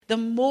The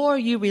more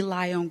you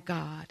rely on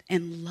God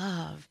and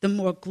love, the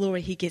more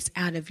glory he gets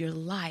out of your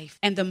life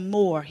and the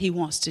more he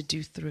wants to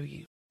do through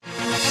you.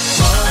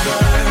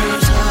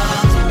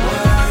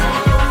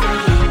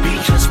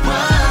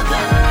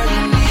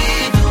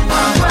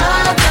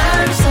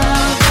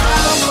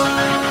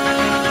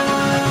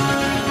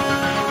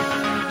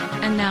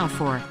 And now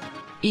for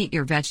Eat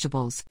Your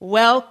Vegetables.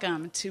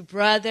 Welcome to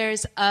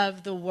Brothers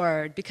of the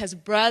Word, because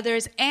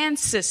brothers and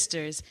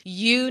sisters,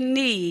 you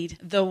need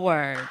the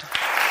Word.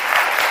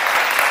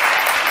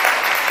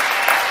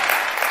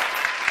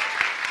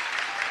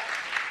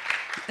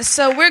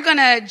 So we're going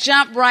to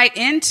jump right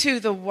into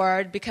the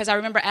Word, because I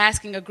remember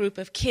asking a group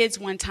of kids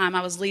one time.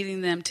 I was leading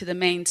them to the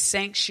main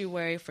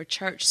sanctuary for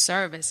church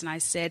service, and I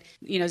said,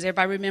 does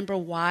everybody remember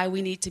why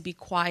we need to be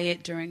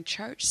quiet during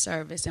church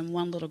service? And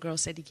one little girl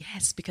said,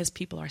 yes, because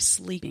people are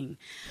sleeping.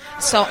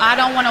 So I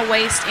don't want to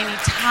waste any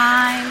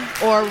time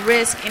or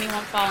risk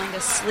anyone falling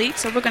asleep,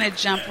 so we're going to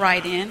jump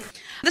right in.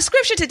 The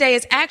scripture today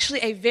is actually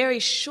a very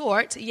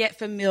short yet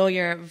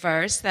familiar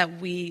verse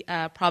that we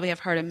probably have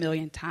heard a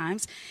million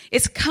times.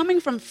 It's coming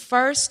from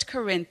 1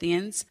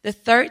 Corinthians, the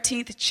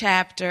 13th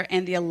chapter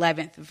and the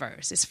 11th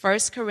verse. It's 1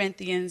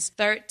 Corinthians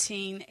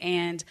 13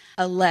 and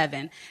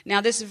 11.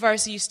 Now, this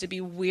verse used to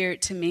be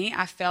weird to me.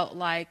 I felt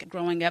like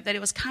growing up that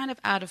it was kind of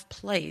out of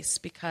place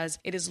because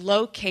it is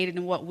located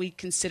in what we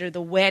consider the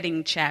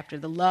wedding chapter,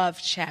 the love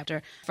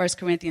chapter, 1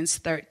 Corinthians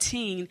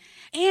 13.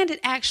 And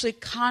it actually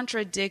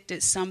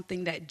contradicted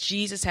something that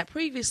Jesus had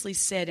previously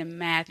said in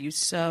Matthew.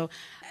 So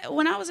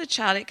when I was a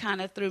child, it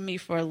kind of threw me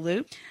for a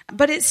loop.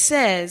 But it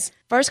says,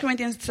 1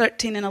 Corinthians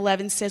 13 and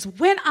 11 says,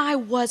 when I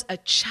was a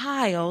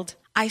child,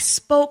 I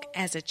spoke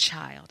as a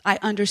child. I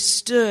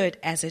understood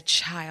as a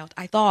child.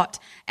 I thought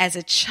as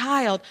a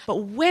child.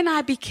 But when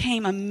I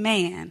became a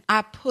man,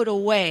 I put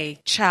away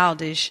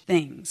childish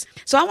things.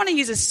 So I want to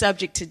use a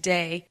subject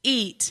today: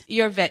 eat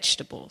your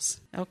vegetables.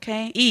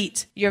 Okay?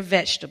 Eat your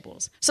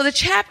vegetables. So the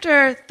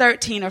chapter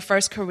 13 of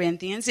 1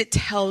 Corinthians, it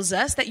tells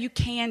us that you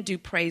can do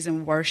praise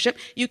and worship.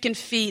 You can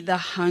feed the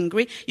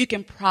hungry. You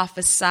can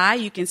prophesy.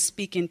 You can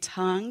speak in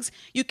tongues.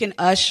 You can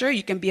usher.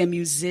 You can be a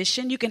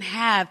musician. You can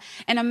have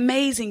an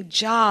amazing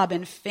job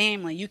and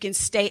family. You can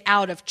stay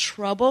out of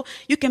trouble.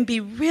 You can be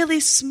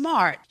really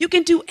smart. You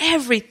can do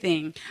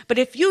everything. But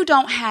if you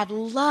don't have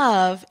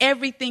love,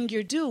 everything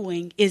you're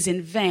doing is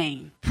in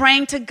vain.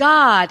 Praying to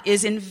God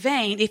is in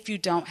vain if you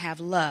don't have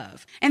love.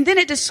 And then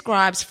it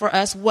describes for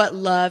us what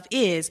love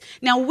is.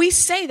 Now, we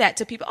say that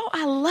to people. Oh,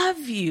 I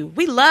love you.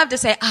 We love to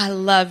say, I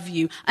love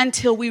you,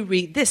 until we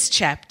read this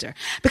chapter.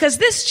 Because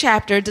this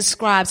chapter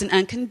describes an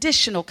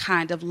unconditional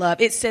kind of love.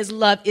 It says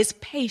love is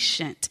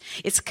patient.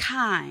 It's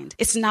kind.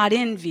 It's not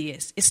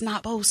envious. It's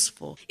not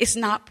boastful. It's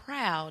not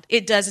proud.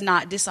 It does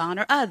not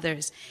dishonor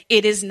others.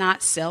 It is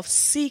not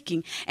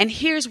self-seeking. And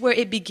here's where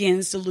it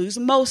begins to lose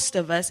most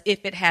of us,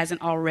 if it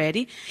hasn't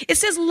already. It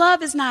says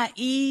love is not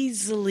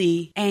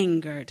easily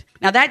angered.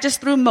 Now, that just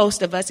threw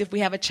most of us if we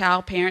have a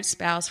child, parent,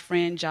 spouse,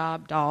 friend,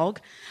 job, dog.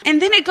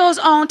 And then it goes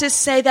on to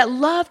say that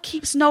love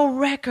keeps no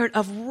record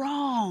of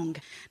wrong.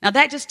 Now,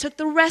 that just took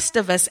the rest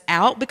of us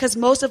out because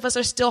most of us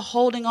are still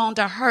holding on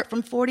to hurt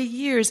from 40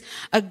 years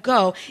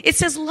ago. It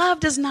says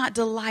love does not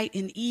delight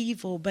in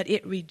evil, but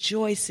it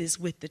rejoices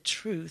with the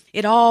truth.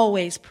 It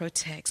always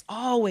protects,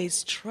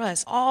 always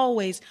trusts,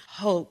 always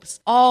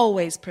hopes,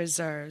 always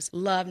preserves.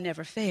 Love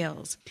never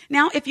fails.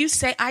 Now, if you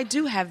say, I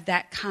do have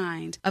that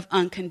kind of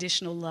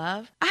unconditional love,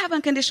 I have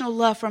unconditional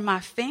love for my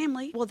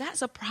family, well,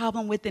 that's a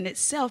problem within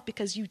itself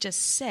because you just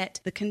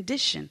set the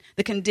condition.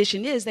 The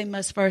condition is they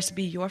must first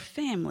be your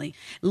family.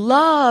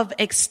 Love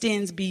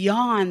extends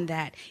beyond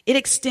that. It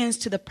extends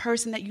to the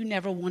person that you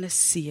never want to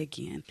see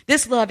again.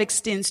 This love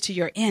extends to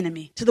your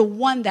enemy, to the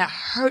one that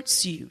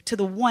hurts you, to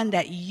the one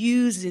that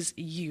uses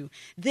you.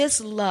 This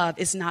love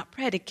is not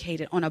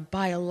predicated on a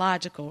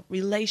biological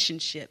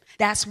relationship.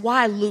 That's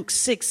why Luke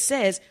 6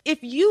 says,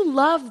 if you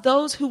love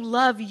those who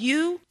love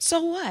you,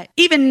 so what?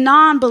 Even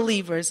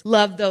non-believers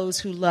love those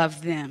who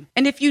love them.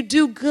 And if you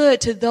do good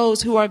to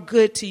those who are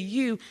good to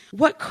you,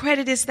 what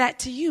credit is that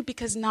to you?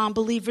 Because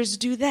non-believers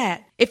do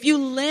that. If you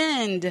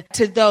lend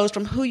to those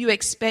from who you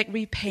expect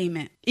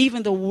repayment,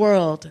 even the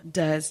world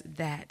does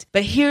that.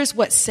 But here's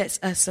what sets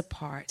us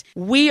apart.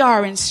 We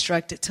are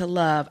instructed to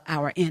love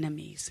our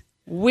enemies.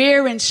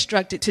 We're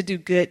instructed to do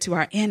good to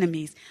our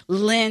enemies,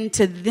 lend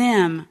to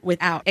them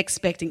without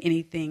expecting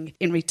anything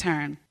in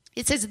return.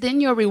 It says,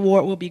 then your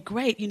reward will be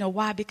great. You know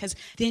why? Because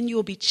then you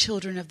will be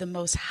children of the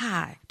Most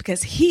High,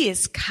 because he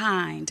is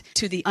kind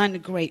to the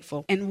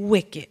ungrateful and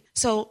wicked.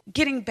 So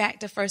getting back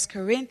to 1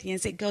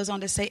 Corinthians, it goes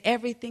on to say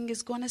everything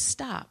is going to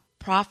stop.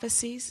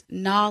 Prophecies,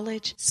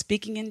 knowledge,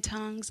 speaking in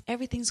tongues,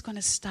 everything's going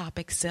to stop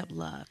except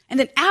love. And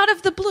then out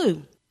of the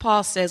blue,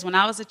 Paul says, when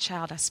I was a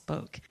child, I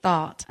spoke,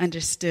 thought,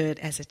 understood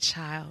as a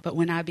child. But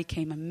when I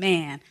became a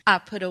man, I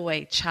put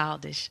away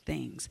childish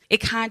things. It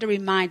kind of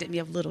reminded me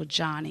of little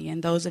Johnny.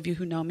 And those of you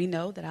who know me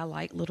know that I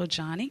like little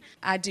Johnny.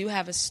 I do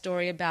have a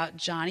story about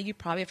Johnny. You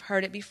probably have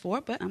heard it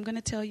before, but I'm going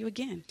to tell you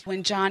again.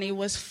 When Johnny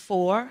was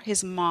 4,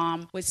 his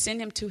mom would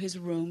send him to his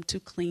room to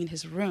clean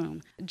his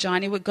room.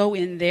 Johnny would go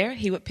in there.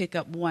 He would pick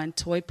up one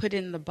toy, put it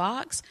in the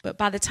box. But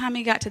by the time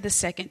he got to the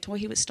second toy,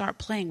 he would start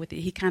playing with it.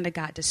 He kind of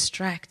got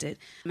distracted.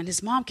 And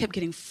his mom kept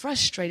getting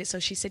frustrated. So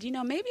she said,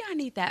 maybe I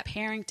need that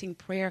parenting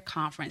prayer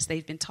conference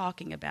they've been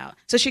talking about.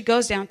 So she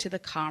goes down to the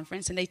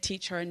conference and they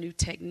teach her a new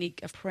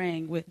technique of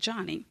praying with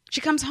Johnny. She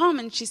comes home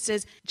and she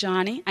says,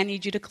 Johnny, I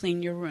need you to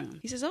clean your room.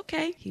 He says,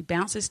 okay. He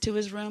bounces to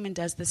his room and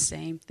does the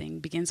same thing,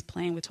 begins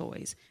playing with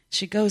toys.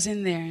 She goes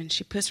in there and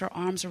she puts her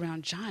arms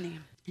around Johnny.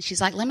 And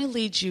she's like, let me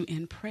lead you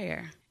in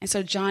prayer. And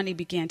so Johnny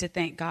began to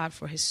thank God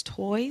for his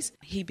toys.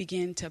 He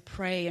began to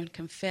pray and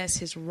confess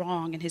his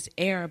wrong and his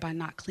error by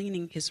not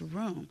cleaning his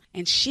room.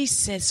 And she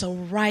said, so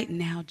right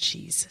now,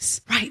 Jesus,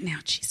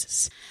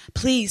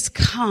 please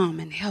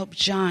come and help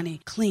Johnny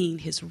clean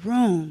his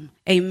room.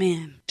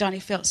 Amen. Johnny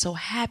felt so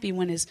happy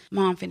when his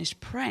mom finished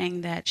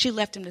praying that she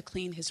left him to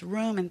clean his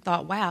room and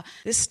thought, wow,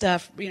 this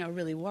stuff,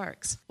 really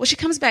works. Well, she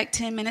comes back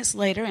 10 minutes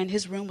later and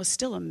his room was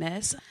still a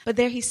mess. But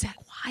there he sat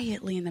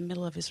quietly in the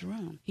middle of his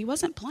room. He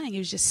wasn't playing. He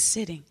was just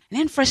sitting.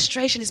 And in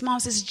frustration, his mom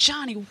says,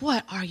 Johnny,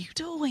 what are you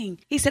doing?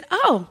 He said,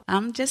 oh,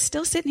 I'm just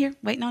still sitting here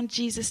waiting on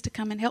Jesus to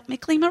come and help me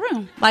clean my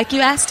room like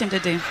you asked him to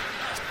do.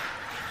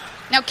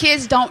 Now,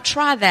 kids, don't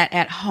try that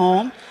at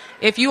home.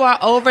 If you are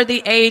over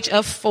the age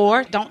of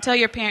 4, don't tell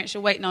your parents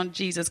you're waiting on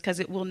Jesus because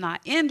it will not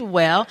end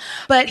well.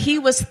 But he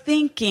was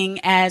thinking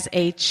as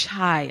a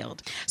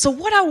child. So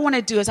what I want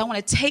to do is I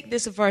want to take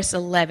this verse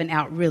 11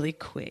 out really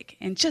quick.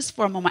 And just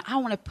for a moment, I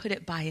want to put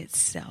it by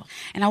itself.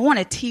 And I want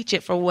to teach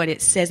it for what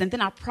it says. And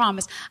then I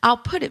promise I'll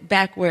put it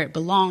back where it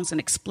belongs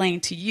and explain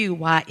to you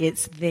why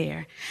it's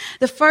there.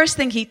 The first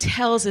thing he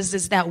tells us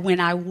is that when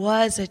I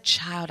was a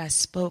child, I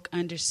spoke,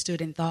 understood,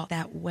 and thought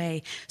that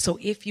way. So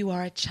if you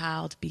are a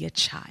child, be a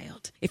child.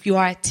 If you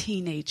are a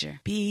teenager,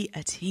 be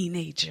a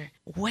teenager.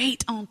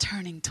 Wait on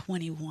turning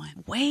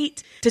 21.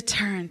 Wait to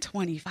turn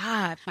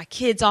 25. My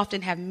kids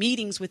often have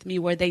meetings with me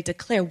where they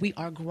declare we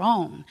are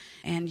grown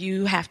and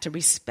you have to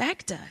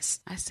respect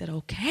us. I said,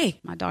 okay.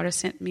 My daughter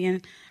sent me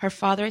and her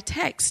father a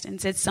text and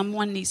said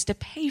someone needs to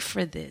pay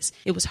for this.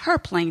 It was her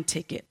plane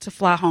ticket to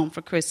fly home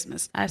for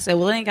Christmas. I said,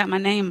 well, it ain't got my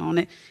name on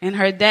it. And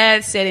her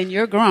dad said, and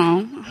you're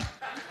grown.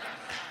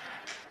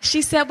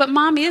 She said, but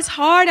Mommy, it's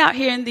hard out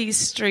here in these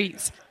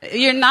streets.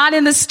 You're not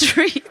in the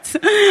streets.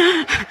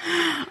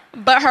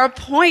 But her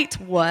point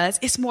was,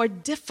 it's more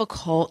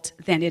difficult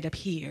than it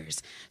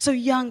appears. So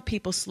young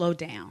people, slow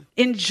down.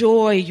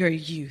 Enjoy your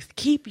youth.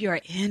 Keep your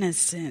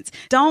innocence.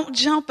 Don't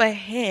jump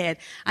ahead.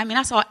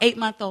 I saw an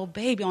 8-month-old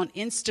baby on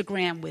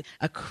Instagram with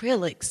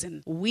acrylics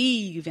and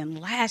weave and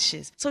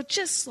lashes. So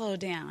just slow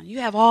down. You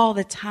have all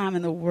the time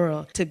in the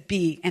world to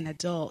be an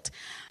adult.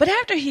 But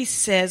after he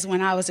says,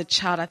 when I was a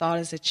child, I thought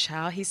as a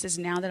child, he says,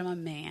 now that I'm a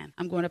man,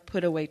 I'm going to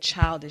put away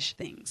childish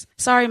things.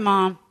 Sorry,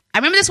 Mom. I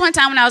remember this one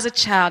time when I was a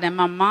child and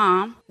my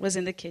mom was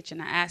in the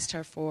kitchen. I asked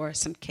her for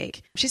some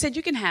cake. She said,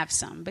 you can have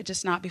some, but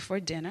just not before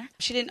dinner.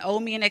 She didn't owe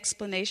me an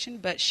explanation,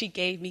 but she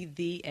gave me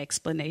the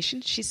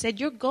explanation. She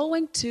said, you're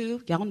going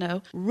to, y'all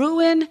know,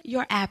 ruin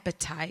your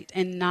appetite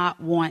and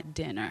not want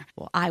dinner.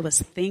 Well, I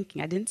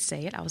didn't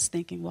say it. I was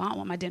thinking, well, I don't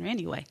want my dinner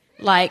anyway.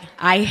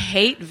 I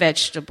hate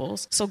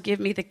vegetables, so give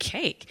me the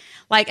cake.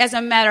 As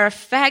a matter of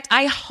fact,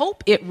 I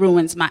hope it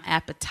ruins my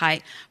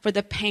appetite for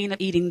the pain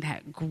of eating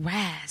that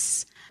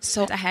grass.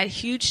 So I had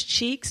huge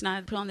cheeks, and I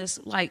put on this,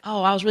 I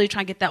was really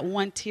trying to get that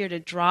one tear to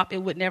drop. It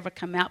would never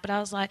come out, but I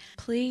was like,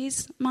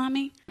 please,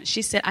 Mommy.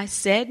 She said, I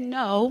said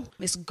no.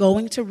 It's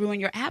going to ruin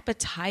your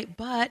appetite,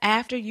 but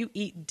after you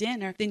eat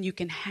dinner, then you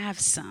can have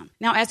some.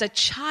 Now, as a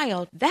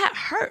child, that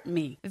hurt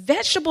me.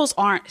 Vegetables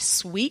aren't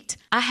sweet.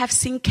 I have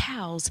seen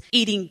cows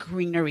eating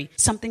greenery,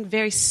 something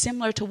very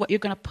similar to what you're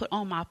going to put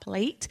on my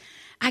plate.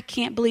 I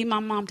can't believe my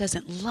mom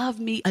doesn't love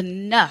me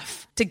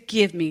enough to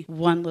give me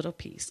one little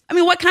piece.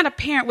 What kind of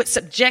parent would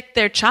subject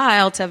their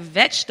child to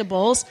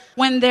vegetables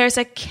when there's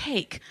a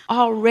cake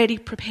already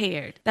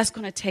prepared that's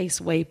going to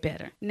taste way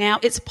better? Now,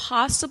 it's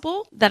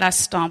possible that I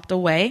stomped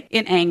away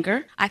in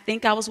anger. I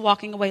think I was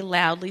walking away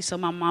loudly so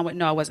my mom would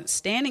know I wasn't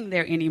standing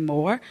there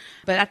anymore.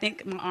 But I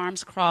think my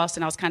arms crossed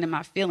and I was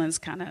my feelings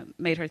kind of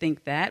made her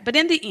think that. But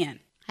in the end,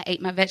 I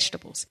ate my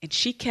vegetables, and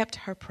she kept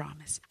her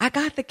promise. I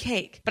got the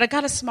cake, but I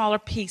got a smaller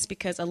piece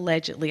because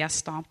allegedly I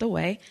stomped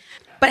away.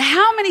 But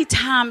how many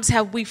times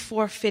have we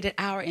forfeited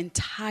our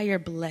entire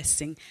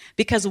blessing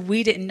because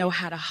we didn't know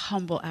how to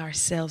humble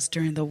ourselves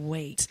during the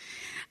wait?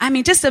 I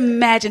mean, just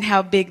imagine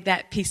how big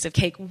that piece of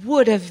cake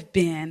would have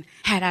been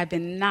had I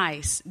been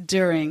nice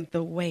during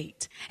the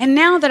wait. And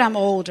now that I'm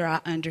older, I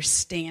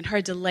understand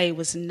her delay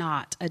was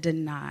not a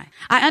deny.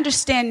 I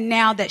understand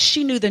now that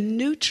she knew the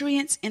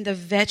nutrients in the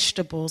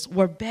vegetables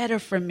were better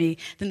for me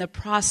than the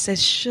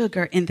processed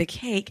sugar in the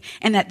cake,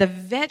 and that the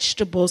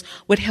vegetables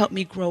would help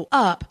me grow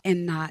up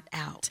and not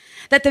out.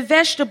 That the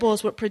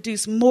vegetables would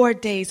produce more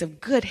days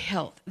of good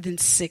health than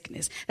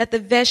sickness. That the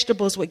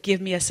vegetables would give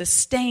me a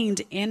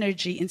sustained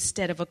energy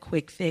instead of a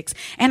quick fix.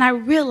 And I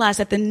realized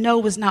that the no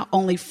was not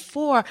only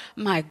for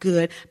my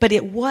good, but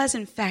it was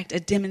in fact a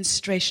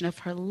demonstration of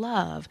her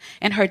love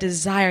and her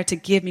desire to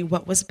give me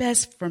what was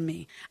best for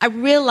me. I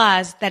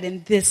realized that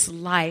in this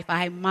life,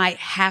 I might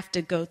have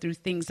to go through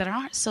things that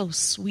aren't so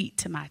sweet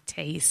to my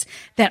taste,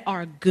 that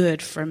are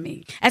good for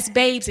me. As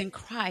babes in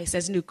Christ,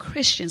 as new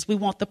Christians, we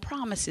want the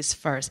promises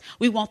first.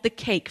 We want the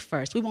cake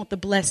first. We want the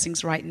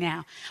blessings right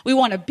now. We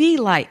want to be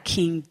like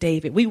King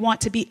David. We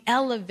want to be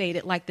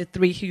elevated like the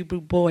 3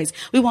 Hebrew boys.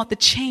 We want the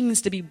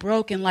chains to be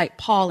broken like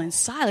Paul and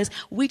Silas.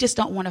 We just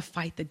don't want to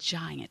fight the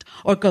giant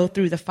or go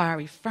through the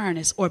fiery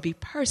furnace or be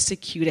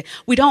persecuted.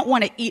 We don't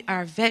want to eat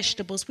our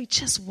vegetables. We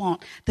just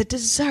want the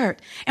dessert.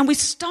 And we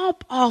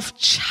stomp off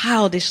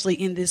childishly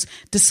in this,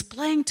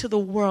 displaying to the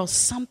world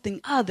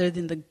something other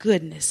than the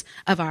goodness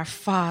of our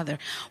Father.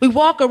 We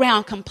walk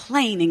around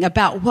complaining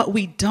about what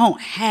we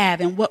don't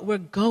have and what we're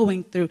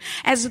going through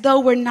as though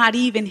we're not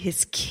even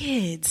his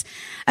kids.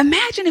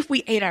 Imagine if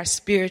we ate our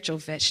spiritual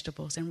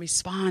vegetables and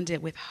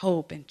responded with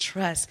hope and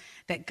trust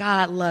that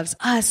God loves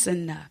us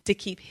enough to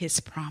keep his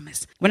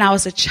promise. When I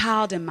was a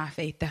child in my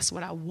faith, that's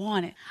what I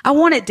wanted. I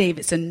wanted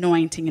David's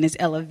anointing and his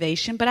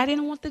elevation, but I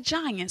didn't want the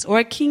giants or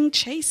a king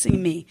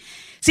chasing me.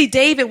 See,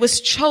 David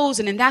was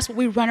chosen, and that's what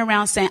we run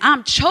around saying,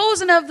 I'm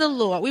chosen of the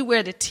Lord. We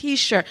wear the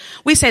t-shirt.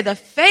 We say the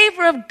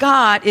favor of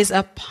God is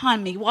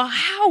upon me. Well,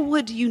 how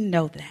would you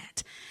know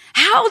that?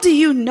 How do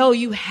you know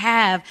you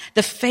have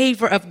the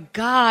favor of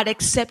God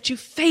except you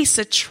face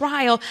a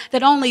trial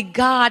that only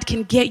God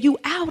can get you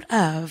out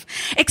of?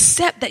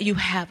 Except that you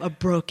have a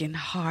broken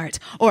heart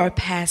or a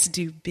past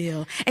due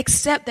bill.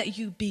 Except that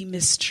you be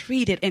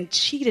mistreated and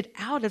cheated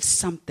out of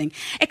something.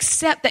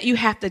 Except that you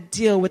have to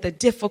deal with a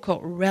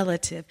difficult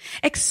relative.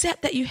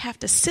 Except that you have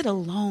to sit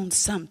alone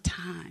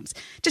sometimes,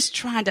 just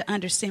trying to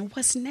understand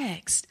what's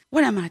next.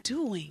 What am I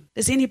doing?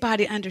 Does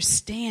anybody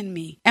understand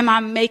me? Am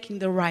I making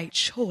the right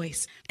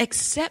choice?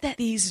 Except that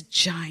these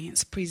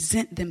giants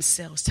present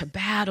themselves to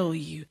battle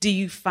you, do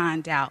you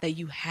find out that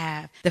you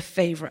have the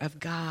favor of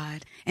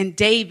God? And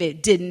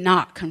David did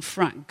not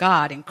confront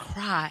God and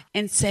cry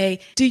and say,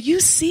 do you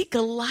see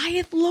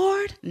Goliath,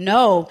 Lord?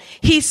 No,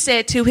 he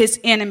said to his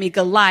enemy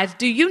Goliath,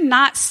 do you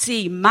not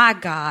see my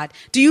God?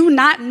 Do you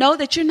not know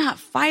that you're not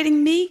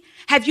fighting me?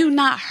 Have you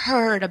not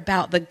heard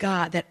about the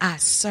God that I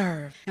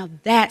serve? Now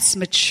that's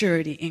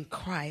maturity in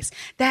Christ.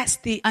 That's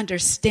the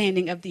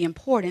understanding of the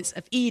importance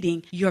of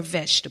eating your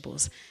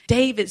vegetables.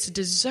 David's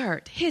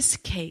dessert, his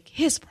cake,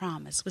 his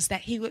promise was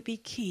that he would be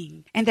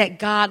king and that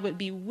God would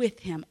be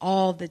with him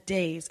all the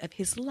days of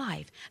his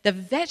life. The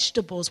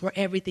vegetables were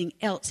everything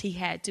else he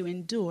had to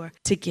endure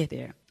to get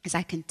there. As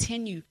I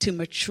continue to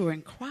mature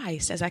in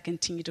Christ, as I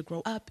continue to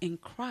grow up in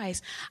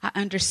Christ, I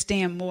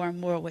understand more and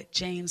more what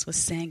James was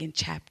saying in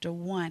chapter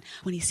 1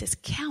 when he says,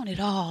 count it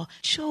all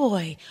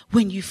joy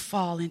when you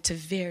fall into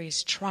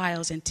various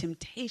trials and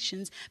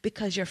temptations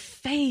because your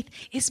faith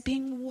is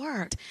being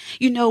worked.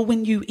 You know,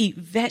 when you eat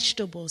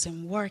vegetables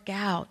and work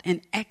out and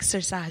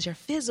exercise your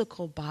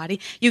physical body,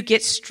 you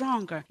get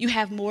stronger. You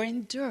have more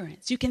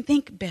endurance. You can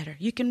think better.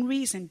 You can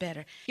reason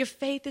better. Your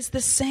faith is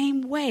the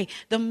same way.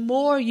 The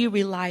more you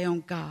rely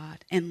on God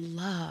and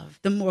love,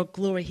 the more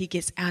glory he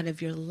gets out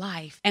of your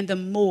life and the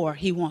more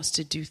he wants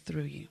to do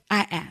through you.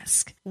 I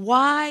ask,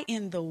 why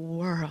in the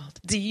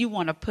world do you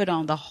want to put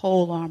on the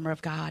whole armor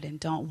of God and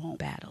don't want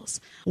battles?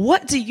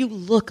 What do you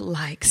look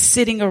like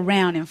sitting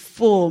around in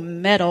full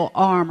metal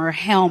armor,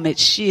 helmet,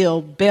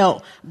 shield,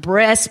 belt,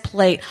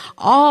 breastplate,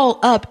 all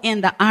up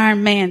in the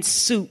Iron Man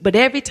suit? But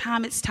every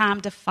time it's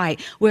time to fight,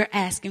 we're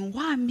asking,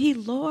 why me,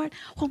 Lord?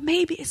 Well,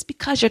 maybe it's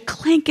because you're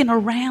clanking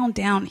around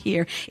down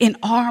here in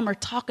armor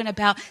talking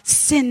about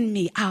send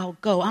me, I'll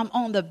go. I'm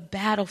on the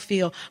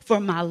battlefield for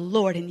my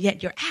Lord. And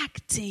yet you're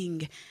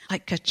acting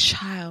like a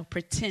child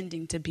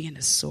pretending to be in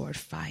a sword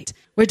fight.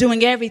 We're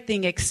doing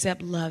everything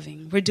except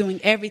loving. We're doing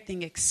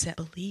everything except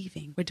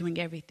believing. We're doing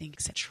everything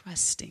except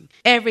trusting.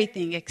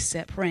 Everything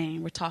except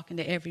praying. We're talking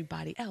to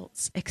everybody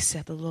else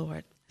except the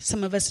Lord.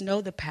 Some of us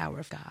know the power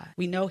of God.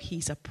 We know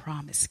he's a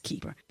promise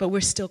keeper, but we're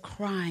still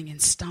crying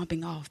and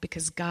stomping off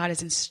because God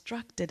has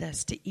instructed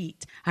us to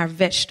eat our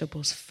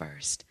vegetables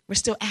first. We're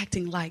still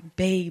acting like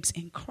babes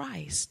in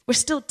Christ. We're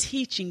still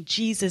teaching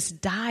Jesus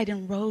died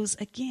and rose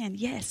again.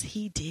 Yes,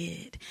 he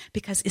did,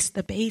 because it's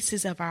the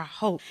basis of our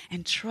hope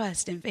and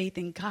trust and faith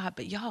in God.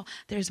 But y'all,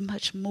 there's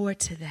much more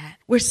to that.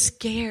 We're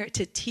scared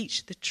to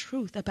teach the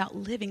truth about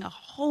living a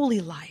holy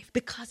life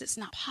because it's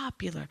not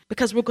popular,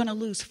 because we're going to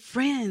lose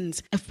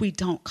friends if we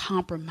don't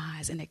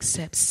compromise and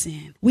accept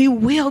sin. We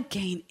will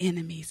gain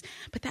enemies,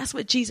 but that's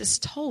what Jesus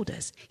told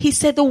us. He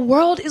said the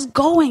world is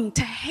going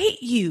to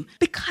hate you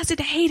because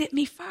it hated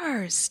me first.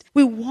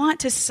 We want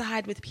to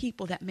side with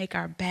people that make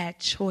our bad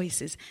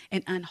choices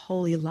and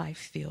unholy life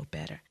feel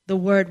better. The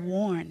word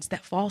warns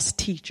that false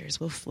teachers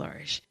will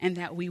flourish and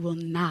that we will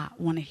not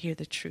want to hear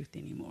the truth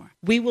anymore.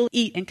 We will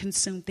eat and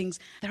consume things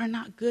that are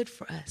not good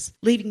for us,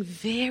 leaving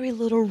very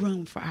little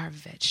room for our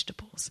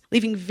vegetables,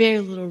 leaving very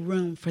little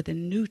room for the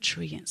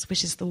nutrients,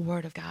 which is the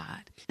word of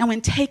God. Now,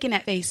 when taken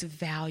at face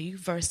value,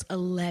 verse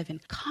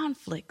 11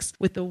 conflicts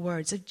with the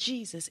words of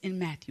Jesus in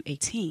Matthew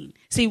 18.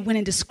 See, when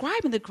in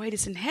describing the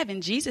greatest in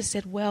heaven, Jesus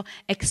said, well,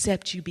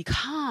 except you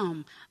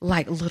become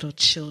like little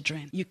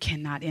children, you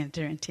cannot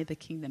enter into the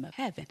kingdom of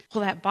heaven.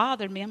 Well, that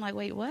bothered me. I'm like,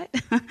 wait, what?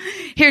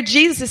 Here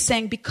Jesus is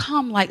saying,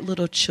 become like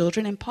little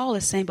children. And Paul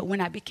is saying, but when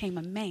I became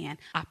a man,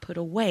 I put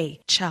away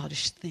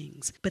childish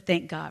things. But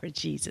thank God for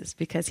Jesus,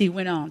 because he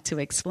went on to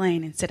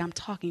explain and said, I'm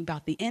talking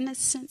about the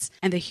innocence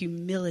and the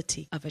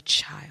humility of a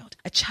child.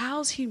 A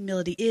child's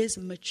humility is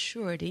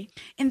maturity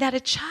in that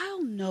a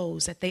child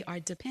knows that they are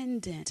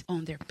dependent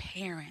on their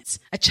parents.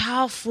 A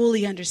child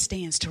fully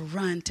understands to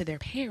run to their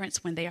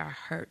parents when they are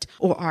hurt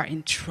or are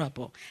in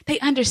trouble. They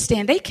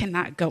understand they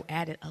cannot go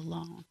at it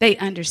alone. They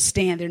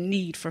understand their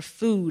need for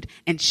food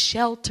and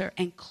shelter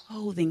and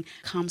clothing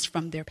comes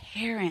from their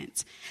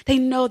parents. They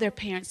know their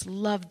parents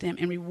love them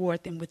and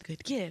reward them with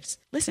good gifts.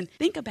 Listen,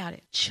 think about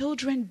it.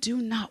 Children do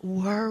not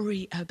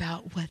worry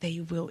about what they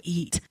will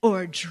eat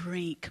or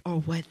drink or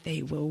what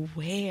they will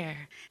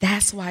wear.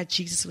 That's why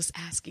Jesus was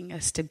asking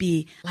us to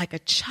be like a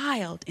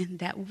child in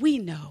that we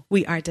know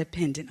we are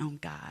dependent on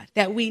God,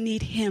 that we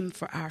need him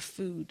for our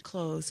food,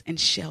 clothes, and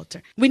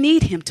shelter. We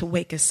need him to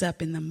wake us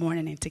up in the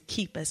morning and to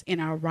keep us in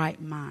our right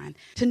mind,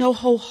 to know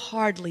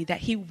wholeheartedly that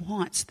he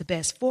wants the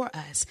best for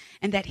us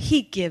and that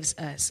he gives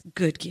us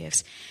good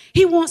gifts.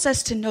 He wants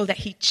us to know that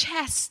he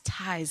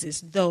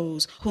chastises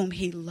those whom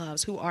he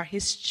loves, who are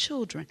his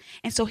children.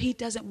 And so he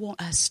doesn't want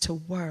us to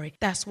worry.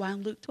 That's why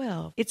in Luke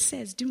 12, it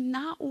says, do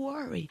not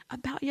worry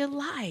about your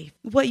life,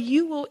 what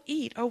you will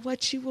eat or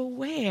what you will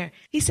wear.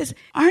 He says,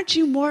 aren't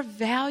you more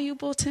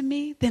valuable to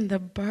me than the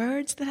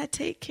birds that I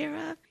take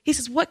care of? He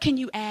says, what can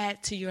you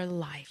add to your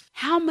life?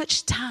 How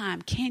much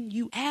time can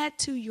you add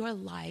to your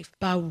life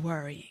by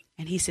worrying?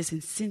 And he says,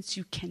 and since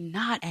you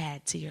cannot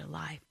add to your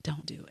life,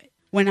 don't do it.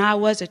 When I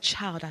was a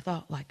child, I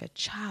thought like a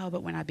child,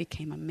 but when I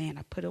became a man,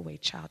 I put away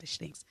childish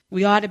things.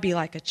 We ought to be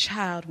like a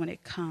child when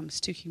it comes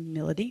to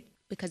humility.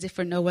 Because if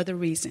for no other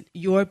reason,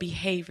 your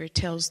behavior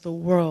tells the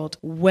world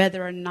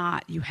whether or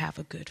not you have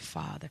a good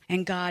father.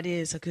 And God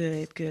is a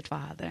good, good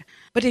father.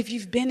 But if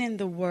you've been in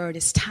the word,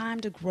 it's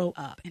time to grow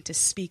up and to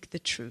speak the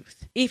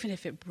truth, even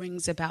if it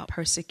brings about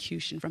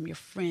persecution from your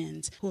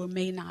friends who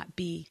may not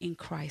be in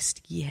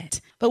Christ yet.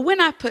 But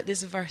when I put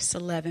this verse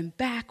 11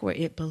 back where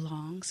it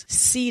belongs,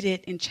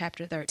 seated in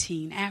chapter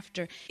 13,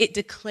 after it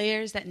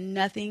declares that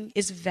nothing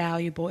is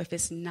valuable if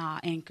it's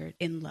not anchored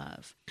in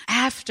love,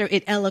 after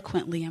it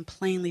eloquently and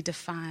plainly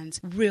defines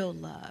real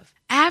love,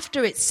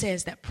 after it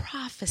says that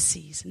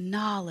prophecies,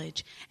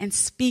 knowledge, and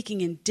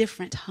speaking in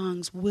different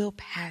tongues will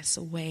pass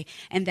away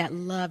and that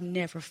love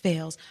never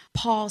fails,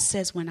 Paul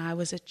says, when I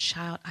was a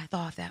child, I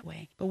thought that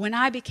way. But when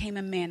I became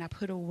a man, I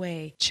put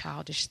away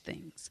childish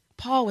things.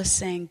 Paul was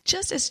saying,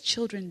 just as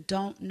children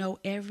don't know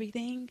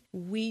everything,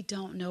 we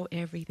don't know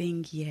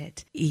everything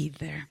yet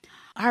either.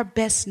 Our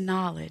best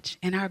knowledge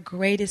and our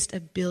greatest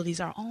abilities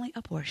are only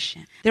a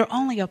portion. They're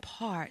only a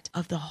part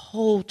of the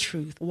whole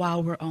truth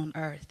while we're on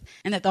earth,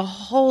 and that the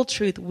whole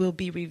truth will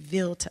be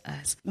revealed to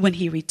us when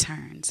he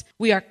returns.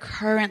 We are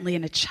currently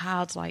in a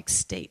childlike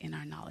state in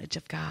our knowledge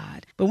of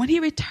God. But when he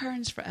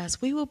returns for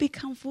us, we will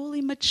become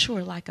fully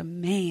mature like a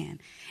man,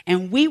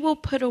 and we will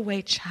put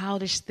away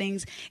childish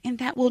things, and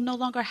that will no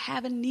longer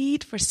have a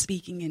need for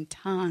speaking in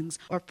tongues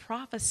or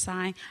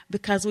prophesying,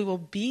 because we will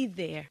be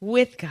there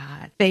with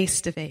God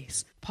face to face.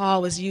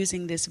 Paul was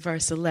using this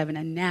verse 11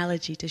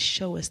 analogy to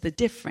show us the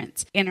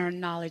difference in our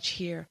knowledge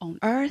here on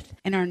earth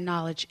and our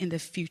knowledge in the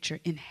future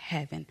in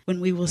heaven, when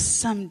we will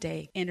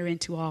someday enter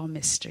into all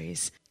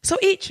mysteries. So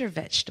eat your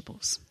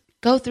vegetables.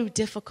 Go through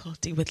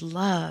difficulty with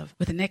love,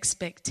 with an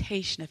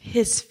expectation of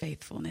his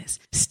faithfulness.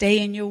 Stay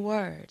in your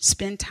word.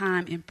 Spend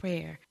time in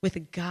prayer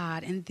with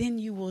God, and then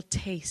you will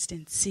taste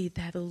and see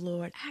that the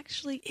Lord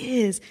actually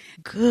is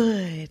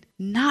good,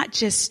 not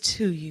just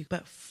to you,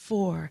 but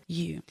for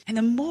you. And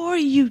the more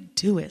you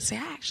do it, say,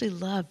 I actually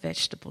love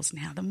vegetables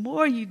now. The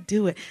more you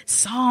do it,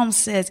 Psalm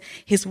says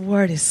his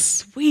word is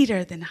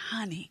sweeter than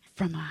honey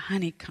from a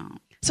honeycomb.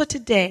 So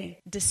today,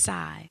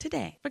 decide.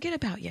 Today, forget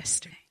about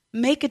yesterday.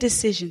 Make a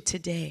decision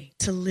today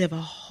to live a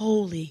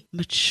holy,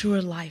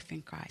 mature life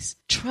in Christ.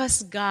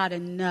 Trust God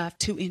enough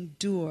to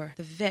endure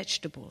the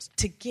vegetables,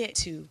 to get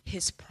to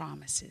his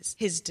promises,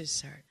 his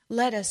dessert.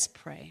 Let us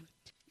pray.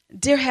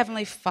 Dear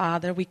Heavenly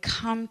Father, we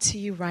come to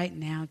you right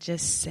now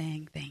just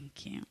saying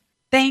thank you.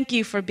 Thank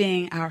you for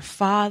being our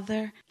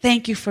Father.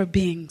 Thank you for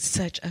being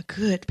such a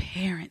good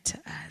parent to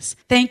us.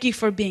 Thank you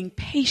for being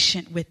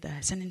patient with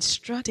us and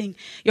instructing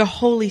your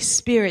Holy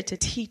Spirit to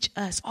teach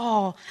us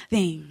all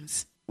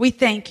things. We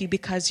thank you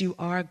because you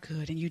are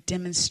good and you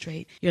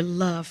demonstrate your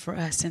love for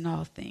us in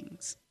all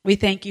things. We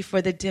thank you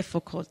for the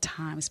difficult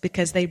times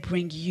because they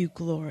bring you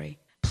glory.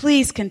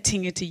 Please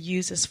continue to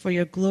use us for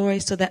your glory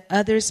so that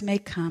others may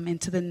come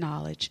into the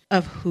knowledge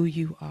of who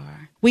you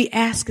are. We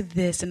ask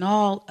this and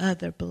all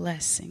other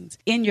blessings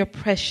in your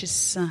precious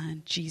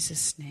Son,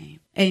 Jesus' name.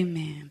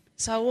 Amen.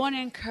 So I want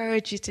to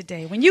encourage you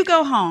today, when you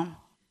go home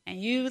and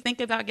you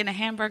think about getting a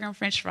hamburger and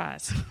french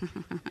fries,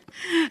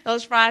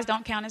 those fries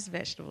don't count as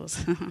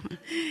vegetables.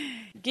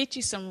 Get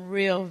you some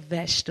real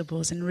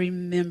vegetables and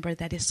remember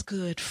that it's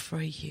good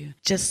for you,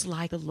 just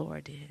like the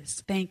Lord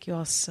is. Thank you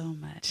all so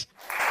much.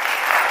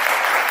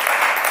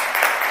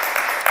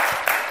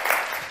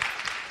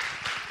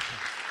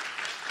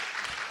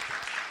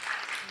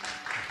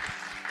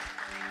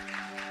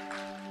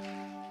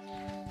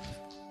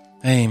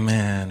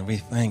 Amen. We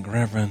thank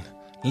Reverend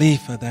Leigh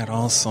for that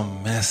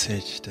awesome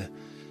message to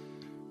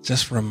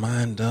just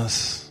remind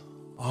us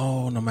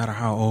all, no matter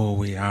how old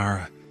we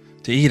are,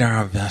 to eat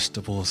our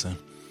vegetables. And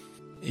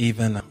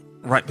even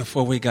right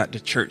before we got to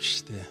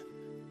church, the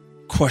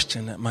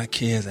question that my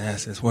kids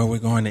ask is where we're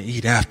going to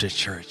eat after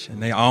church.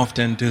 And they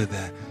often do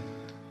that.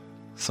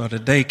 So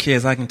today,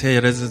 kids, I can tell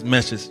you this is a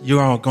message.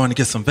 You're all going to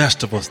get some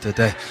vegetables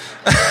today.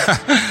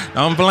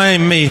 Don't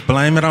blame me.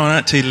 Blame it on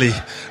Auntie Leigh.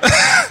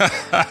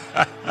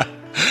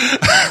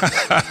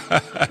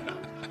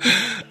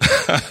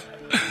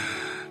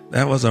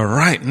 That was a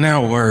right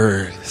now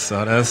word.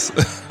 So that's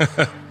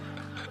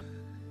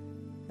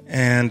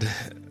and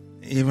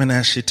even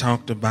as she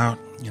talked about,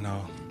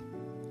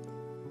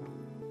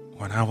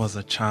 when I was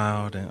a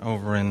child and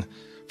over in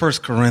 1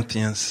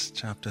 Corinthians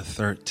chapter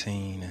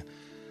 13 and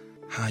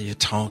how you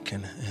talk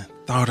and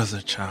thought as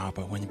a child,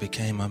 but when you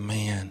became a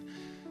man,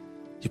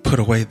 you put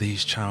away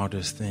these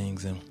childish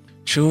things. And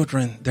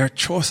children, their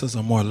choices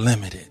are more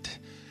limited.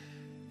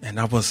 And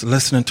I was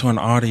listening to an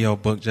audio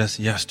book just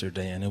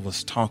yesterday, and it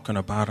was talking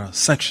about a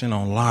section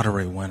on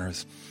lottery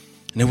winners.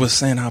 And it was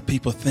saying how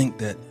people think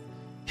that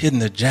hitting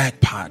the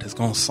jackpot is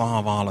going to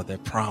solve all of their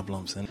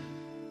problems. And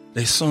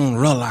they soon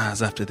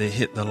realize after they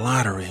hit the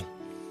lottery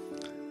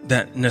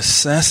that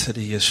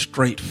necessity is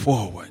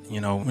straightforward.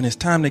 When it's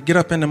time to get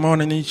up in the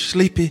morning and you're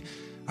sleepy,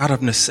 out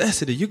of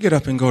necessity, you get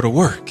up and go to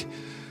work.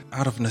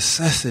 Out of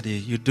necessity,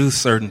 you do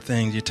certain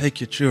things. You take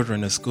your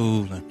children to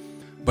school.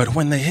 But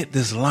when they hit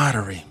this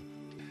lottery,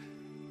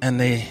 and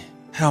they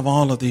have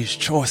all of these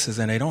choices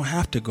and they don't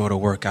have to go to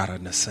work out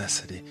of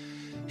necessity.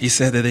 He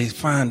said that they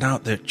find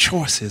out that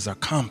choices are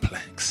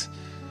complex.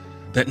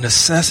 That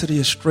necessity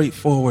is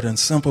straightforward and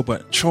simple,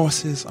 but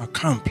choices are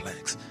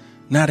complex.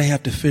 Now they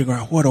have to figure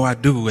out, what do I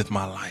do with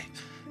my life?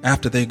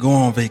 After they go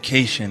on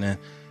vacation and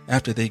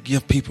after they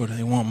give people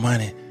they want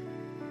money,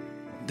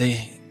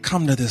 they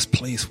come to this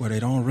place where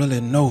they don't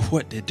really know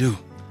what to do.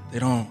 They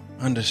don't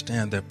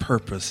understand their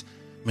purpose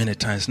many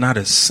times. It's not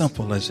as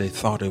simple as they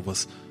thought it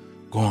was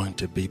going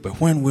to be. But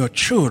when we're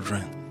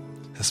children,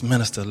 as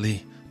Minister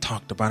Leigh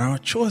talked about, our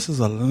choices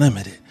are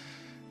limited.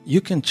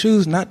 You can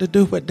choose not to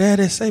do what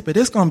Daddy say, but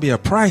it's going to be a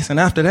price. And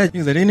after that,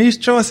 you said, and these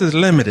choices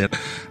limited.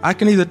 I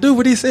can either do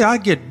what he say, I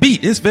get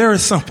beat. It's very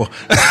simple.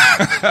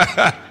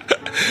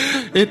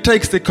 It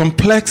takes the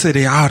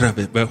complexity out of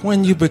it. But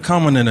when you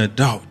become an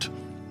adult,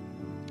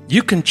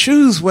 you can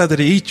choose whether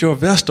to eat your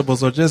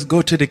vegetables or just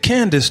go to the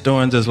candy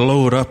store and just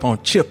load up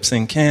on chips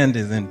and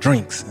candies and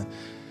drinks and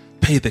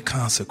pay the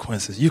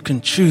consequences. You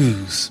can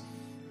choose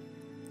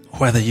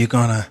whether you're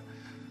going to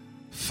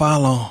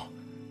follow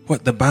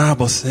what the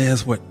Bible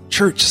says, what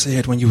church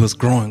said when you was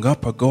growing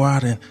up, or go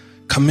out and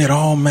commit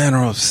all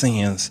manner of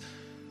sins.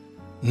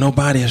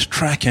 Nobody is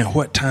tracking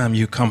what time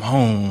you come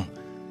home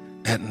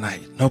at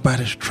night.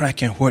 Nobody's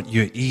tracking what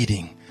you're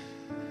eating.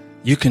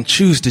 You can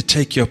choose to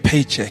take your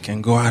paycheck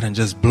and go out and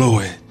just blow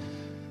it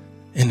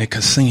in the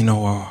casino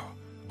or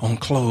on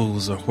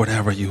clothes or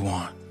whatever you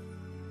want.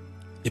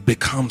 It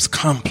becomes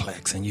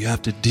complex and you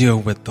have to deal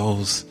with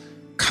those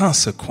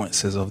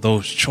consequences of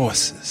those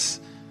choices.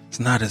 It's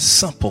not as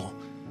simple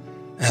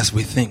as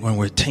we think when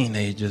we're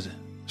teenagers,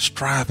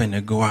 striving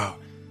to go out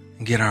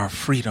and get our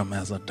freedom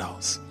as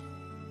adults.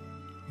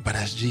 But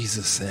as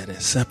Jesus said,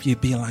 except you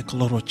be like a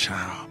little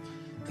child,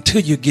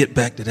 until you get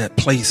back to that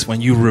place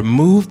when you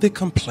remove the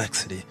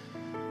complexity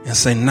and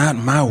say, not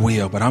my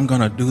will, but I'm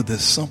going to do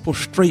this simple,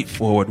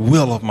 straightforward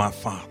will of my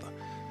Father.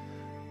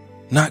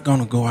 Not going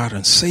to go out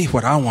and say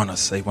what I want to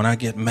say. When I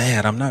get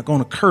mad, I'm not going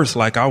to curse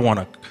like I want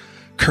to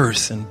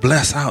curse and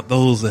bless out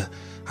those that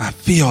I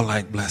feel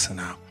like blessing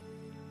out.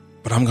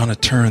 But I'm going to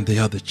turn the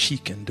other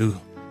cheek and do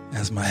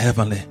as my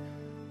Heavenly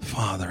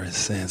Father has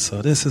said.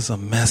 So this is a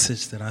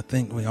message that I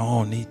think we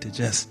all need to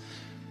just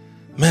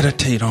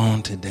meditate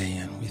on today.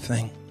 And we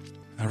thank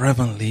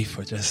Reverend Leigh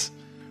for just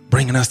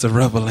bringing us the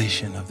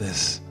revelation of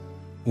this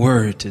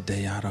word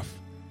today out of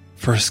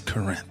 1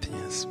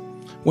 Corinthians.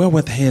 Well,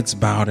 with heads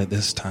bowed at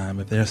this time,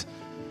 if there's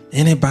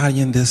anybody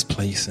in this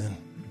place and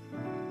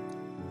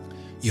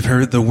you've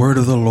heard the word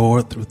of the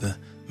Lord through the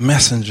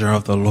messenger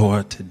of the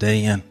Lord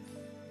today, and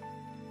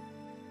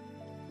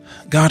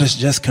God is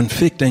just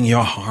convicting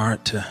your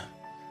heart to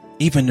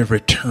even to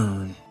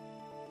return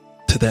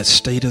to that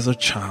state as a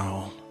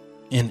child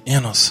in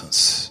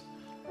innocence.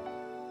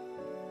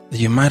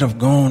 You might have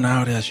gone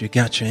out as you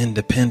got your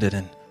independent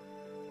and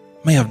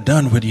may have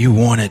done what you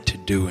wanted to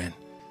do and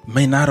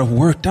may not have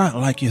worked out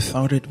like you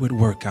thought it would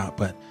work out.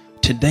 But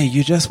today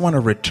you just want to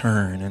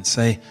return and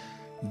say,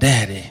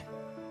 Daddy,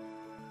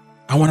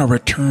 I want to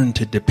return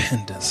to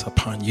dependence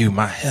upon you,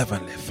 my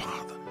heavenly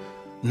Father.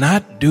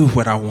 Not do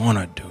what I want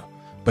to do,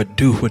 but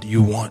do what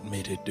you want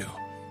me to do.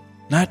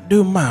 Not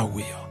do my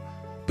will,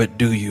 but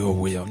do your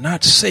will.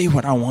 Not say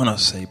what I want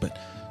to say, but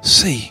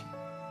say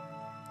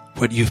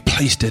what you've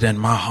placed it in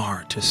my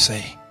heart to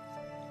say.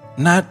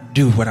 Not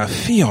do what I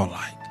feel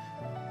like,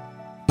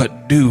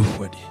 but do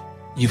what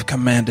you've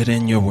commanded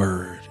in your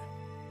word.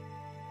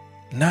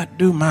 Not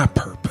do my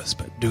purpose,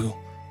 but do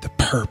the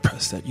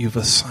purpose that you've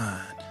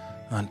assigned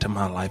unto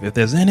my life. If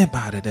there's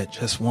anybody that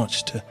just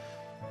wants to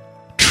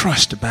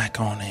trust back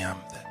on him,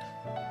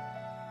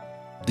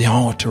 that the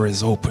altar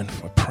is open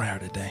for prayer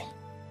today.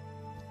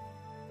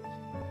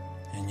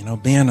 And you know,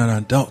 being an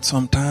adult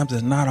sometimes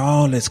is not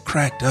all it's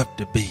cracked up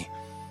to be.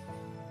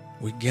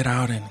 We get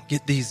out and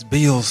get these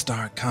bills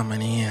start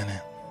coming in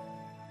and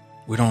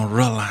we don't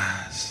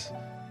realize.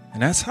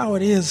 And that's how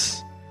it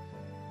is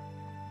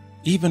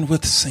even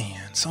with sin.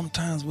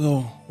 Sometimes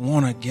we'll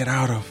want to get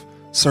out of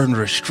certain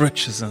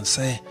restrictions and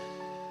say,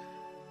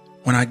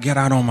 when I get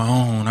out on my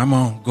own, I'm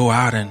going to go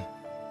out and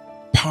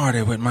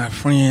party with my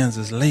friends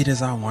as late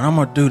as I want. I'm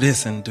going to do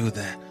this and do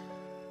that.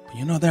 But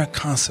you know, there are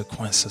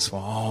consequences for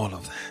all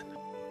of that.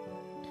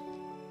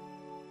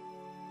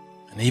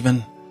 And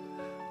even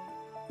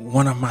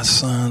one of my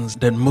sons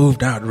that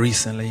moved out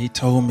recently, he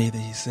told me that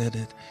he said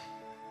that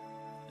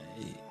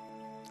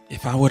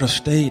if I would have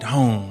stayed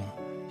home,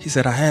 he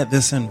said I had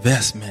this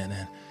investment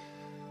and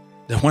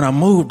that when I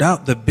moved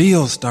out, the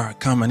bills started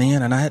coming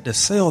in and I had to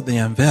sell the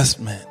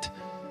investment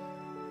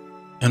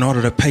in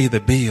order to pay the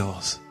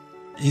bills.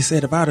 He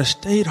said if I'd have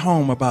stayed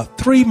home about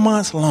 3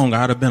 months longer,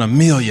 I'd have been a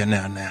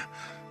millionaire now.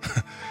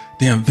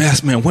 The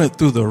investment went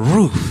through the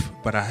roof,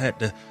 but I had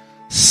to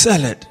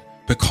sell it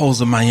because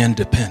of my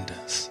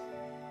independence.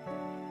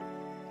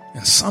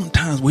 And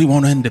sometimes we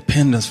want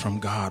independence from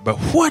God, but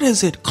what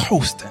is it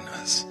costing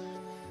us?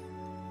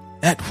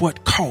 At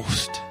what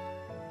cost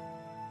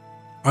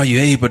are you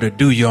able to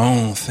do your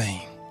own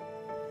thing?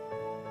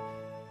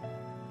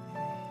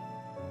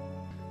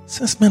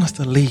 Since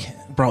Minister Leigh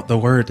brought the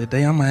word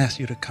today, I'm going to ask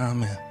you to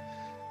come and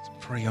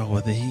pray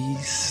over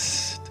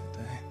these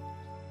today.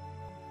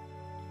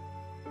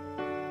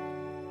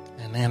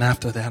 And then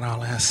after that,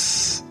 I'll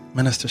ask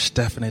Minister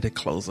Stephanie to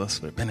close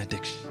us with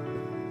benediction.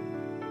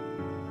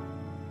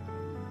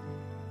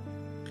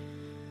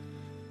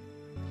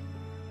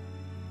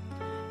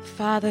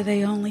 Father,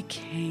 they only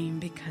came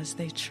because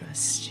they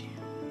trust you.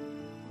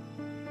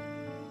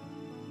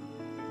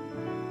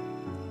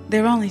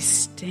 They're only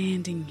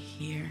standing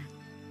here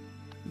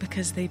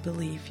because they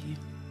believe you.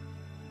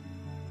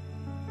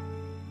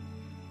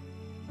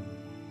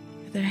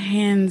 Their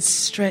hands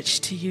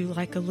stretched to you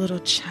like a little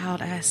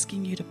child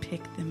asking you to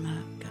pick them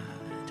up, God.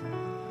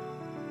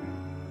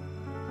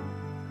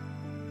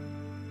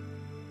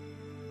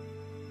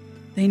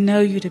 They know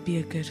you to be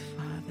a good Father.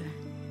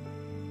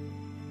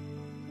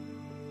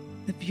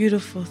 The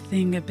beautiful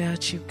thing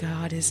about you,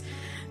 God, is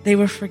they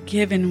were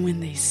forgiven when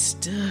they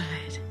stood.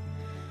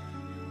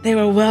 They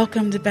were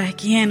welcomed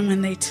back in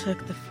when they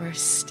took the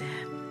first step.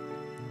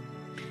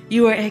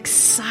 You were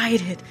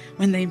excited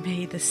when they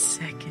made the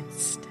second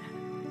step.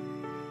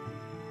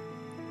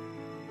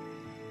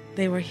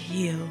 They were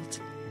healed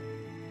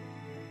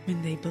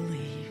when they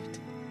believed.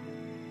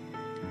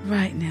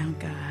 Right now,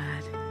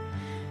 God,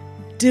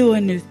 do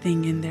a new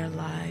thing in their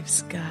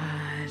lives, God.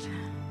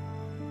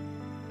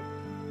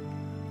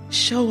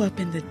 Show up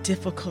in the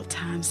difficult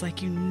times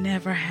like you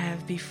never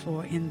have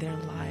before in their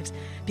lives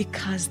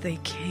because they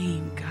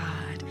came,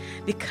 God,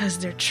 because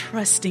they're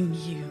trusting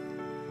you.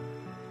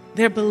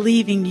 They're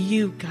believing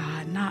you,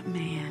 God, not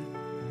man.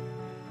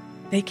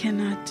 They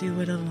cannot do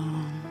it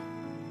alone.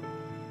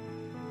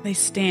 They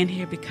stand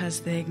here because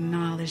they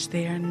acknowledge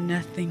they are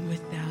nothing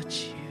without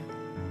you.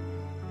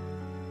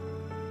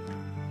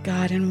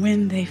 God, and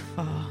when they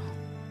fall,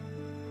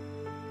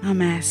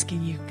 I'm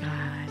asking you,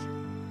 God,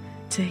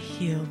 to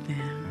heal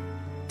them,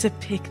 to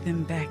pick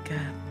them back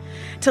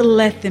up, to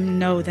let them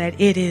know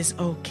that it is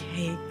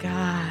okay,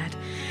 God.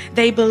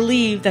 They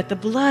believe that the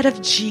blood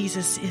of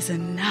Jesus is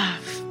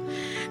enough,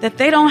 that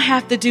they don't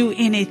have to do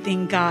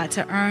anything, God,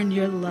 to earn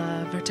your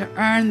love or to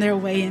earn their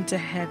way into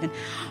heaven.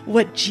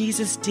 What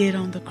Jesus did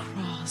on the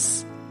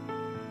cross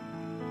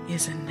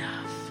is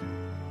enough.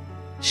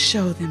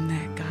 Show them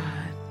that,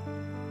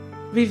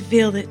 God.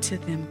 Reveal it to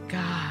them,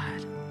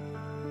 God.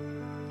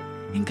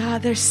 And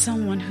God, there's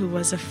someone who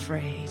was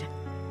afraid.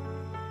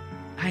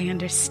 I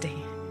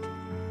understand.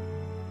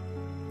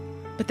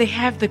 But they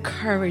have the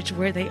courage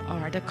where they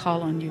are to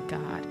call on you,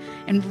 God.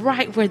 And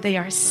right where they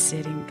are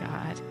sitting,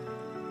 God.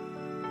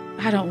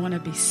 I don't want to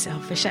be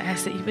selfish. I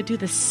ask that you would do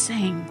the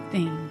same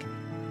thing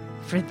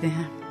for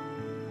them.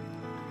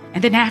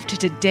 And then after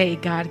today,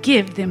 God,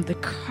 give them the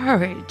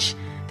courage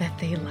that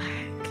they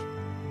lack.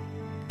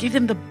 Give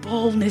them the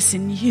boldness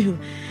in you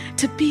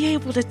to be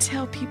able to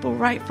tell people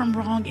right from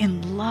wrong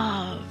in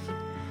love.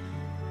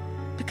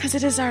 Because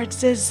it is our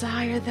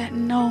desire that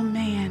no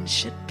man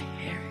should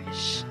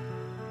perish.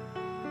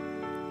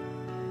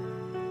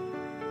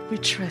 We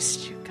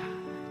trust you, God.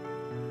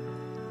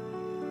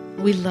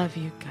 We love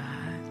you, God.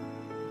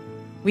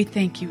 We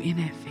thank you in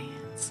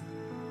advance.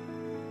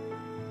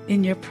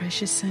 In your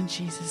precious Son,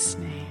 Jesus'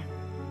 name,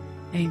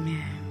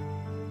 amen.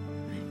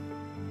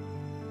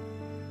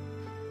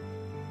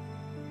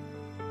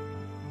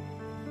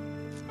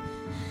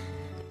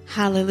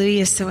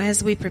 Hallelujah. So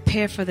as we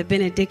prepare for the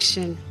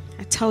benediction,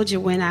 I told you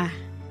when I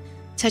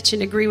touch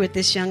and agree with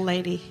this young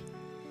lady,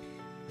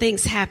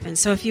 things happen.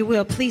 So if you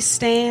will, please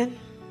stand.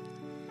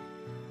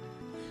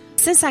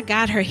 Since I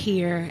got her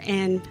here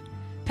and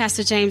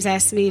Pastor James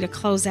asked me to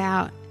close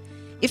out,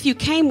 if you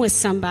came with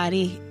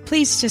somebody,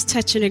 please just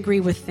touch and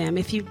agree with them.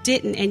 If you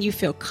didn't and you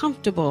feel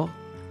comfortable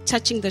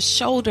touching the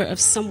shoulder of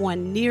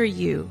someone near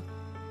you,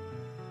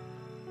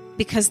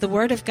 because the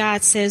word of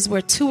God says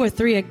where 2 or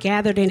 3 are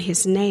gathered in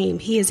his name,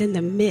 he is in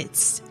the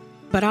midst.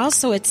 But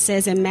also it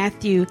says in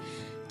Matthew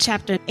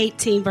chapter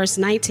 18, verse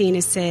 19,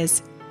 it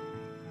says,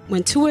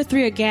 when 2 or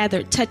 3 are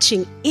gathered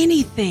touching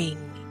anything,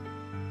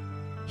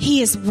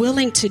 he is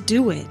willing to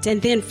do it.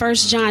 And then 1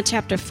 John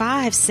chapter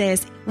 5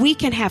 says we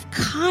can have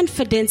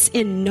confidence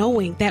in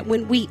knowing that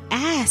when we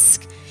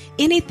ask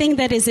anything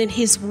that is in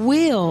his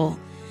will,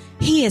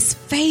 he is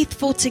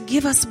faithful to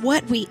give us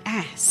what we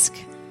ask.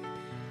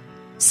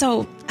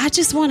 So I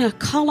just want to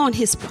call on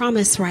his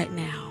promise right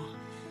now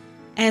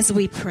as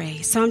we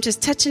pray. So I'm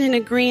just touching and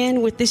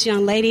agreeing with this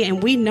young lady,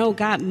 and we know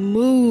God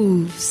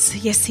moves.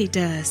 Yes, he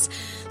does.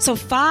 So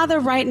Father,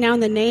 right now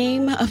in the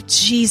name of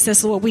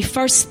Jesus, Lord, we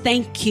first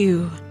thank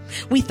you.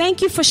 We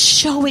thank you for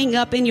showing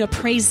up in your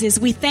praises.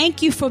 We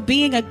thank you for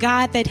being a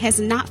God that has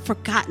not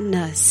forgotten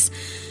us.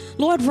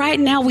 Lord, right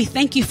now we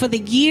thank you for the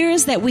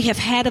years that we have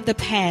had of the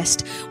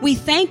past. We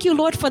thank you,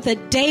 Lord, for the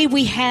day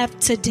we have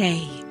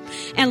today.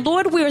 And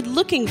Lord, we're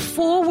looking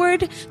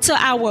forward to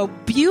our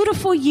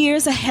beautiful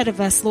years ahead of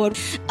us, Lord,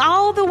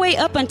 all the way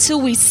up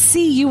until we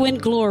see you in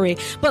glory.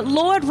 But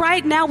Lord,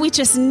 right now, we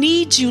just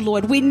need you,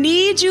 Lord. We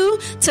need you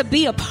to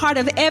be a part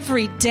of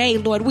every day,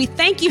 Lord. We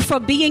thank you for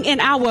being in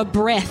our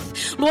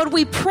breath. Lord,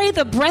 we pray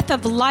the breath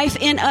of life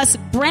in us,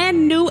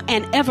 brand new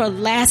and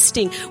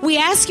everlasting. We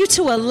ask you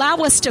to allow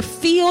us to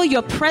feel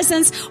your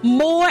presence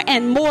more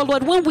and more,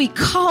 Lord, when we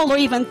call or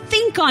even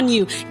think on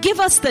you. Give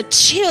us the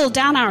chill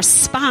down our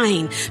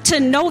spine to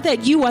know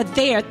that you are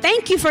there.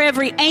 Thank you for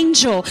every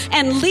angel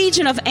and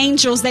legion of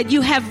angels that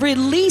you have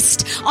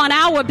released on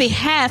our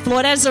behalf,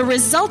 Lord, as a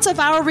result of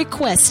our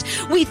request.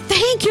 We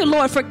thank you,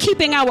 Lord, for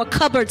keeping our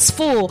cupboards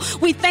full.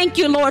 We thank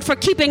you, Lord, for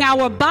keeping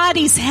our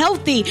bodies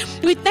healthy.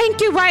 We thank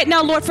you right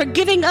now, Lord, for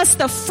giving us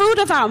the fruit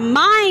of our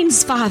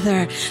minds,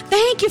 Father.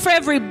 Thank you for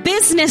every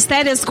business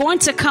that is going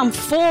to come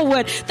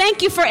forward.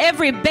 Thank you for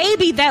every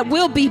baby that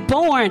will be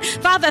born.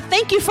 Father,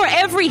 thank you for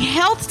every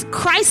health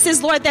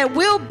crisis, Lord, that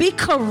will be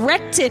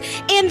corrected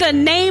in the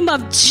name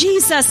of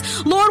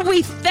Jesus. Lord,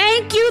 we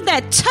thank you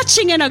that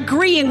touching and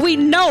agreeing, we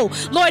know,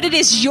 Lord, it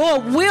is your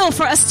will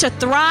for us to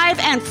thrive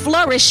and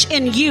flourish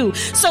in you.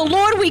 So,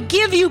 Lord, we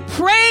give you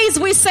praise.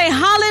 We say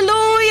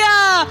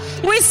hallelujah.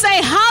 We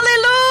say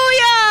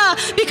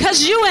hallelujah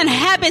because you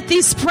inhabit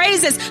these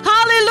praises.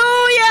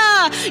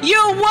 Hallelujah.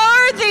 You're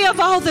worthy of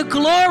all the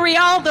glory,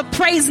 all the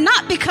praise,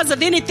 not because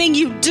of anything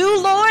you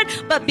do, Lord,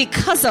 but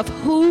because of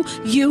who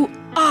you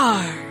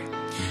are.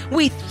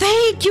 We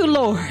thank you,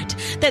 Lord,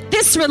 that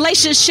this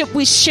relationship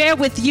we share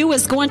with you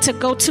is going to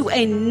go to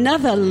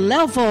another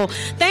level.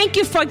 Thank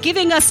you for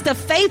giving us the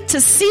faith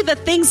to see the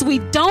things we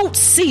don't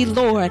see,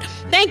 Lord.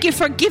 Thank you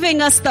for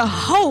giving us the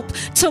hope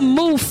to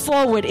move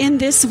forward in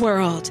this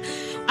world.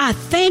 I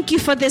thank you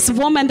for this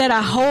woman that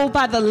I hold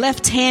by the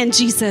left hand,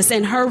 Jesus,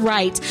 and her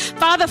right.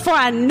 Father, for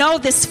I know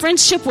this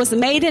friendship was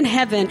made in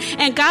heaven.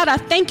 And God, I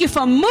thank you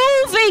for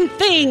moving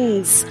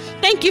things.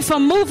 Thank you for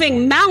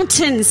moving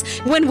mountains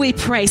when we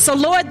pray. So,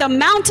 Lord, the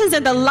mountains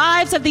and the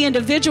lives of the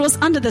individuals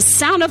under the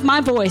sound of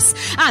my voice,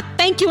 I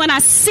thank you and I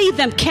see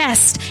them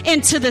cast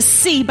into the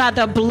sea by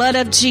the blood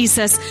of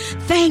Jesus.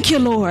 Thank you,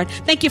 Lord.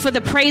 Thank you for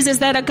the praises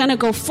that are going to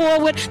go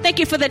forward. Thank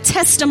you for the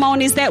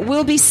testimonies that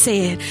will be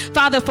said.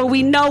 Father, for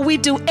we know we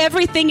do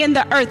everything in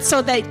the earth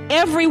so that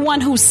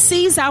everyone who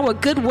sees our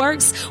good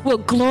works will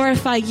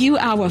glorify you,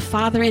 our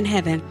Father in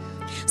heaven.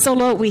 So,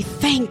 Lord, we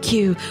thank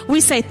you. We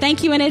say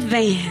thank you in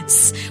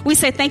advance. We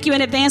say thank you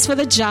in advance for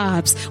the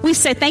jobs. We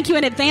say thank you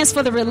in advance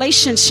for the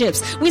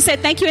relationships. We say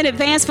thank you in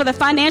advance for the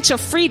financial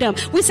freedom.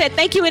 We say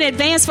thank you in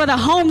advance for the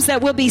homes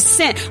that will be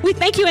sent. We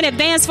thank you in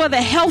advance for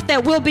the health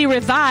that will be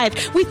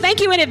revived. We thank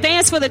you in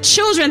advance for the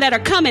children that are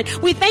coming.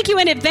 We thank you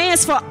in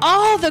advance for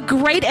all the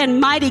great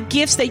and mighty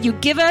gifts that you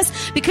give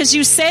us, because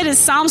you said in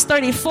Psalms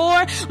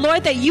 34,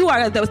 Lord, that you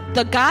are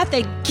the God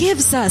that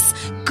gives us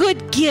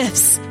good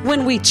gifts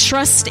when we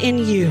trust in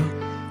you.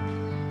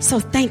 So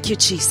thank you,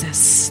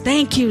 Jesus.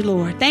 Thank you,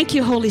 Lord. Thank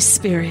you, Holy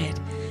Spirit.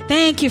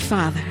 Thank you,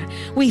 Father.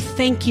 We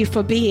thank you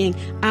for being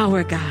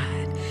our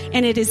God.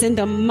 And it is in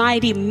the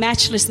mighty,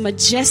 matchless,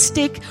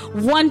 majestic,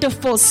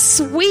 wonderful,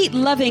 sweet,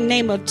 loving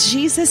name of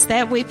Jesus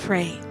that we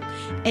pray.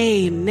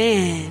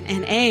 Amen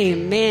and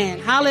amen.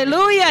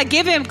 Hallelujah.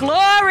 Give him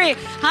glory.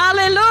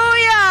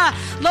 Hallelujah.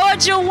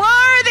 Lord, you're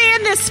worthy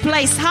in this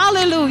place.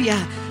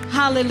 Hallelujah.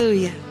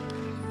 Hallelujah.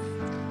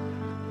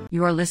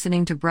 You are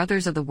listening to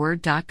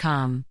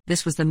brothersoftheword.com.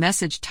 This was the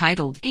message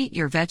titled Eat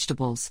Your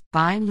Vegetables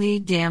by Leigh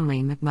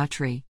Danley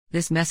McMutry.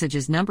 This message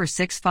is number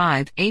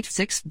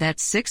 6586.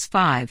 That's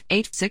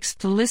 6586.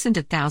 To listen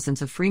to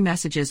thousands of free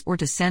messages or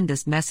to send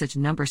this message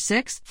number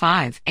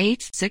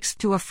 6586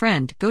 to a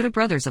friend, go to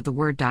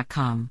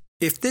brothersoftheword.com.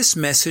 If this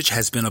message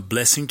has been a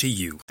blessing to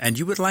you and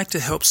you would like to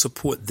help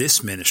support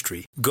this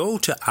ministry, go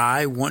to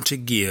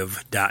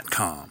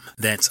iwanttogive.com.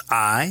 That's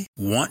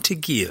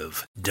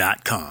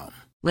iwanttogive.com.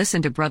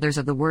 Listen to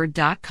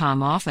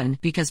brothersoftheword.com often,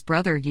 because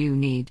brother, you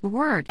need the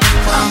word.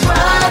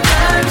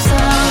 Brothers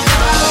of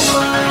the